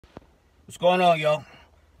What's going on, y'all?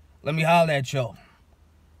 Let me holler at y'all.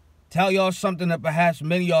 Tell y'all something that perhaps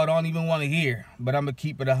many of y'all don't even want to hear, but I'm going to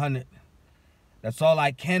keep it 100. That's all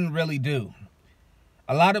I can really do.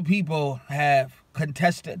 A lot of people have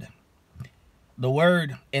contested the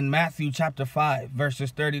word in Matthew chapter 5,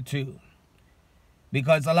 verses 32.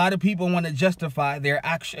 Because a lot of people want to justify their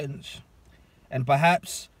actions and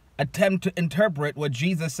perhaps attempt to interpret what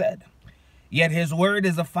Jesus said. Yet his word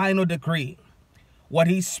is a final decree. What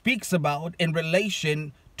he speaks about in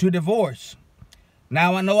relation to divorce.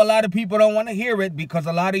 Now, I know a lot of people don't want to hear it because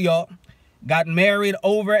a lot of y'all got married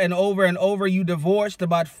over and over and over. You divorced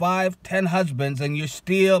about 5, 10 husbands and you're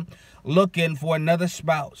still looking for another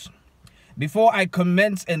spouse. Before I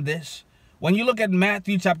commence in this, when you look at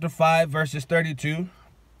Matthew chapter 5, verses 32,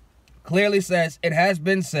 clearly says, it has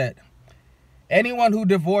been said, anyone who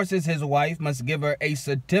divorces his wife must give her a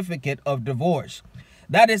certificate of divorce.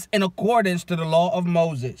 That is in accordance to the law of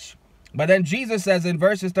Moses. But then Jesus says in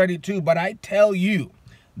verses 32, but I tell you,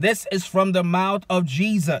 this is from the mouth of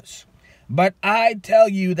Jesus. But I tell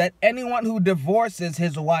you that anyone who divorces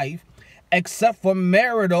his wife, except for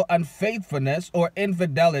marital unfaithfulness or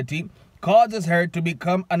infidelity, causes her to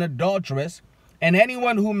become an adulteress. And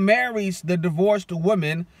anyone who marries the divorced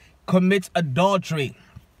woman commits adultery.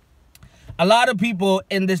 A lot of people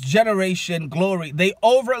in this generation, glory, they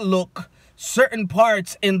overlook certain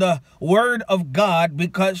parts in the word of God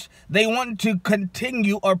because they want to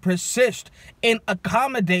continue or persist in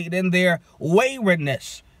accommodating their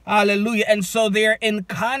waywardness. Hallelujah. And so they're in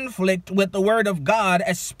conflict with the word of God,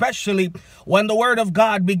 especially when the word of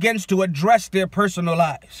God begins to address their personal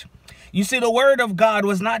lives. You see, the word of God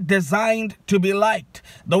was not designed to be liked.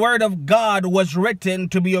 The word of God was written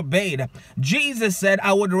to be obeyed. Jesus said,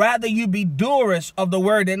 I would rather you be doers of the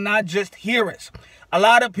word and not just hearers. A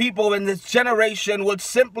lot of people in this generation would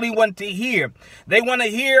simply want to hear. They want to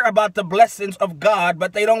hear about the blessings of God,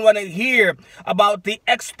 but they don't want to hear about the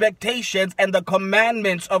expectations and the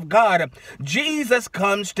commandments of God. Jesus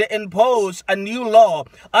comes to impose a new law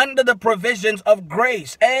under the provisions of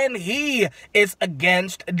grace, and he is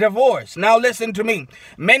against divorce. Now listen to me.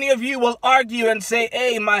 Many of you will argue and say,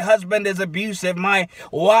 hey, my husband is abusive, my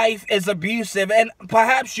wife is abusive, and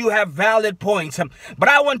perhaps you have valid points. But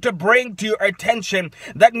I want to bring to your attention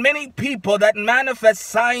that many people that manifest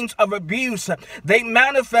signs of abuse, they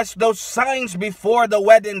manifest those signs before the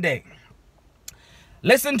wedding day.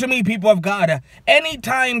 Listen to me, people of God.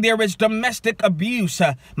 Anytime there is domestic abuse,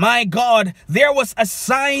 my God, there was a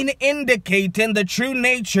sign indicating the true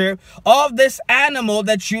nature of this animal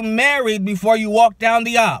that you married before you walked down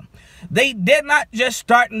the aisle. They did not just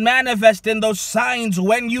start manifesting those signs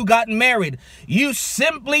when you got married. You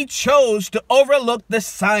simply chose to overlook the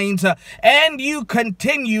signs and you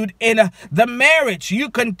continued in the marriage. You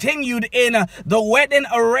continued in the wedding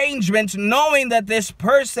arrangements, knowing that this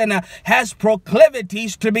person has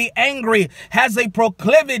proclivities to be angry, has a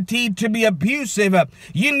proclivity to be abusive.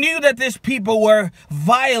 You knew that these people were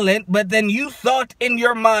violent, but then you thought in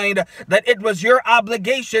your mind that it was your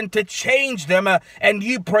obligation to change them, and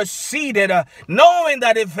you proceeded knowing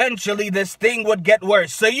that eventually this thing would get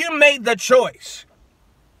worse. So you made the choice.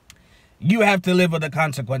 You have to live with the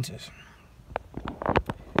consequences.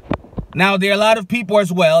 Now, there are a lot of people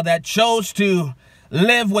as well that chose to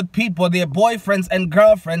live with people, their boyfriends and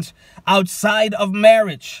girlfriends, outside of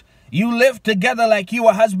marriage. You lived together like you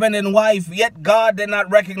were husband and wife, yet God did not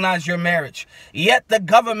recognize your marriage. Yet the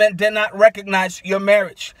government did not recognize your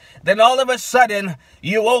marriage. Then all of a sudden,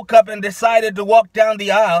 you woke up and decided to walk down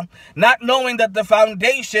the aisle, not knowing that the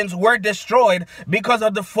foundations were destroyed because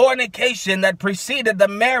of the fornication that preceded the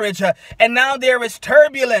marriage. And now there is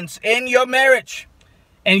turbulence in your marriage.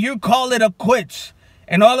 And you call it a quits.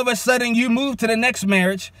 And all of a sudden you move to the next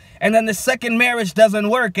marriage, and then the second marriage doesn't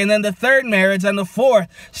work, and then the third marriage and the fourth.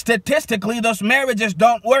 Statistically, those marriages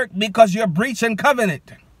don't work because you're breaching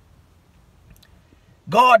covenant.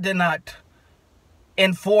 God did not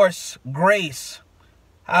enforce grace,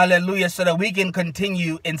 hallelujah, so that we can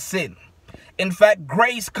continue in sin. In fact,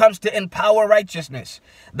 grace comes to empower righteousness.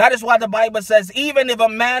 That is why the Bible says, even if a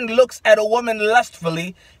man looks at a woman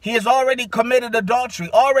lustfully, he has already committed adultery,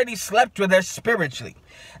 already slept with her spiritually.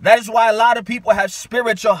 That is why a lot of people have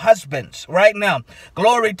spiritual husbands right now.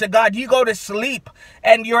 Glory to God. You go to sleep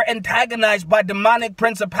and you're antagonized by demonic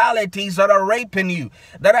principalities that are raping you,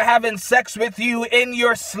 that are having sex with you in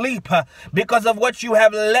your sleep because of what you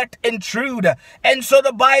have let intrude. And so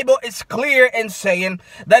the Bible is clear in saying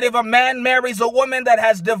that if a man marries a woman that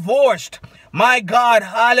has divorced, my God,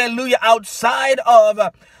 hallelujah, outside of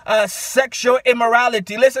sexual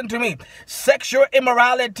immorality. Listen to me. Sexual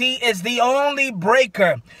immorality is the only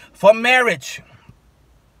breaker for marriage.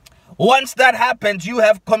 Once that happens, you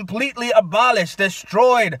have completely abolished,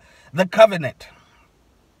 destroyed the covenant.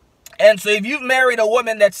 And so if you've married a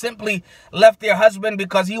woman that simply left their husband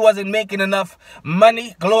because he wasn't making enough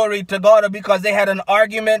money, glory to God, or because they had an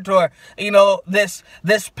argument, or, this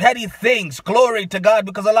petty things, glory to God,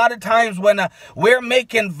 because a lot of times when we're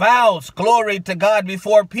making vows, glory to God,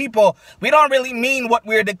 before people, we don't really mean what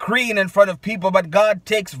we're decreeing in front of people, but God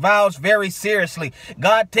takes vows very seriously.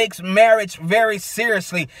 God takes marriage very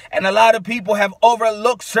seriously. And a lot of people have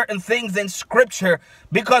overlooked certain things in Scripture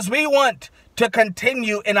because we want to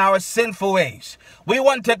continue in our sinful ways. We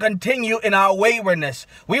want to continue in our waywardness.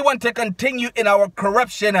 We want to continue in our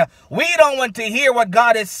corruption. We don't want to hear what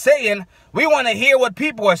God is saying. We want to hear what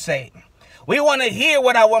people are saying. We want to hear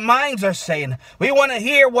what our minds are saying. We want to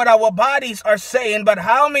hear what our bodies are saying. But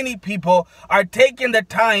how many people are taking the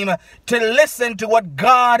time to listen to what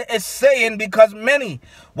God is saying? Because many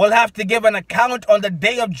will have to give an account on the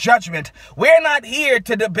day of judgment. We're not here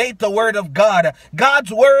to debate the word of God.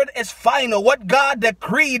 God's word is final. What God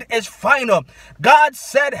decreed is final. God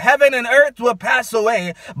said heaven and earth will pass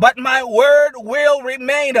away, but my word will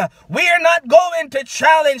remain. We are not going to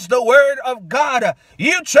challenge the word of God.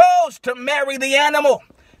 You chose to marry the animal.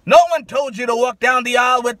 No one told you to walk down the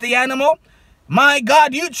aisle with the animal. My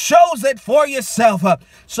God, you chose it for yourself.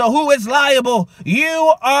 So who is liable?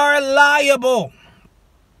 You are liable.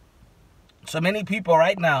 So many people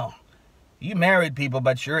right now, you married people,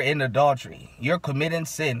 but you're in adultery. You're committing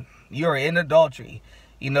sin. You're in adultery.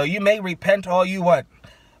 You may repent all you want,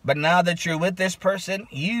 but now that you're with this person,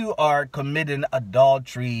 you are committing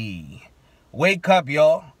adultery. Wake up,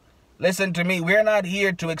 y'all. Listen to me. We're not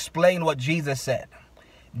here to explain what Jesus said.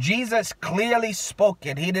 Jesus clearly spoke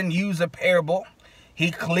it. He didn't use a parable. He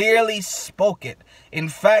clearly spoke it. In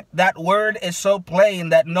fact, that word is so plain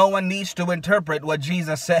that no one needs to interpret what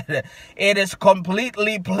Jesus said. It is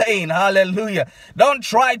completely plain. Hallelujah. Don't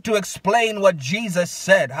try to explain what Jesus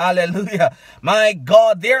said. Hallelujah. My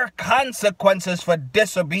God, there are consequences for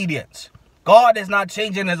disobedience. God is not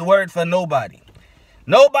changing his word for nobody.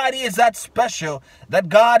 Nobody is that special that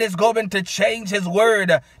God is going to change his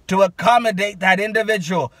word to accommodate that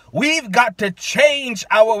individual. We've got to change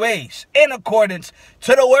our ways in accordance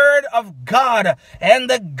to the word of God, and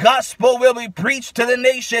the gospel will be preached to the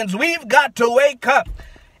nations. We've got to wake up.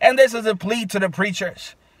 And this is a plea to the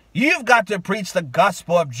preachers. You've got to preach the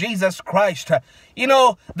gospel of Jesus Christ.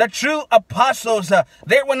 The true apostles,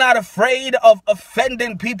 they were not afraid of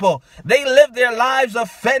offending people. They lived their lives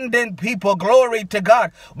offending people. Glory to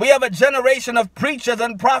God. We have a generation of preachers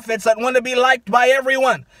and prophets that want to be liked by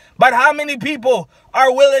everyone. But how many people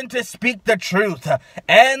are willing to speak the truth?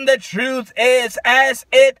 And the truth is as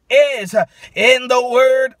it is in the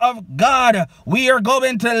word of God. We are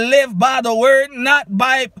going to live by the word, not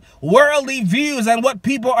by worldly views and what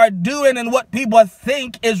people are doing and what people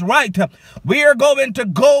think is right. We are going to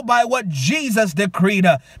go by what Jesus decreed,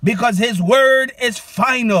 because his word is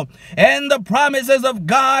final and the promises of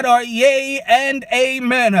God are yea and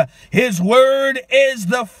amen. His word is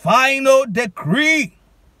the final decree.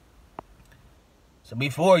 So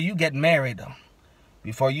before you get married,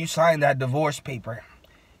 before you sign that divorce paper,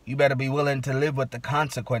 you better be willing to live with the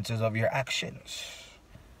consequences of your actions.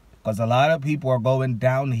 Because a lot of people are going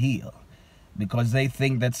downhill because they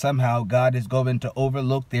think that somehow God is going to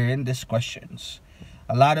overlook their indiscretions.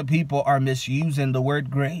 A lot of people are misusing the word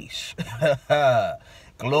grace.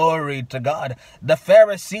 Glory to God. The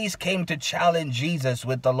Pharisees came to challenge Jesus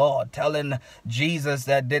with the law, telling Jesus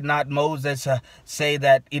that did not Moses say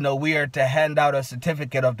that, we are to hand out a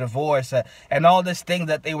certificate of divorce and all this thing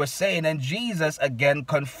that they were saying. And Jesus again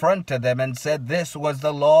confronted them and said this was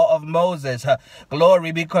the law of Moses.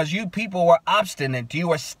 Glory, because you people were obstinate. You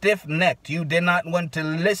were stiff-necked. You did not want to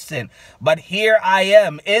listen. But here I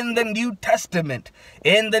am in the New Testament,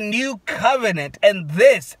 in the new covenant, and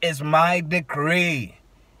this is my decree.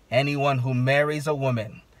 Anyone who marries a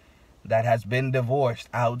woman that has been divorced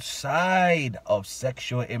outside of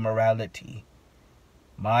sexual immorality,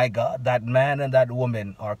 my God, that man and that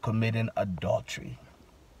woman are committing adultery.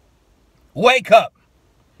 Wake up.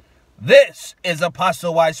 This is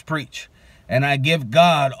Apostle WisePreach, and I give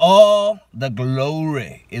God all the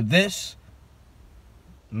glory. If this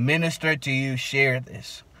ministered to you, share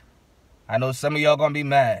this. I know some of y'all going to be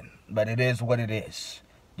mad, but it is what it is.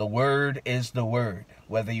 The word is the word,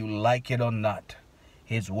 whether you like it or not.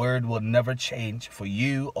 His word will never change for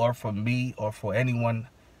you or for me or for anyone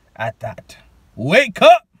at that. Wake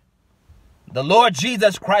up! The Lord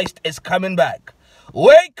Jesus Christ is coming back.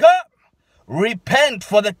 Wake up! Repent,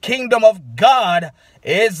 for the kingdom of God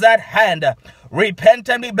is at hand. Repent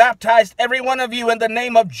and be baptized, every one of you, in the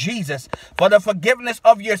name of Jesus, for the forgiveness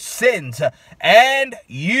of your sins, and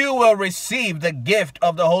you will receive the gift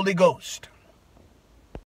of the Holy Ghost.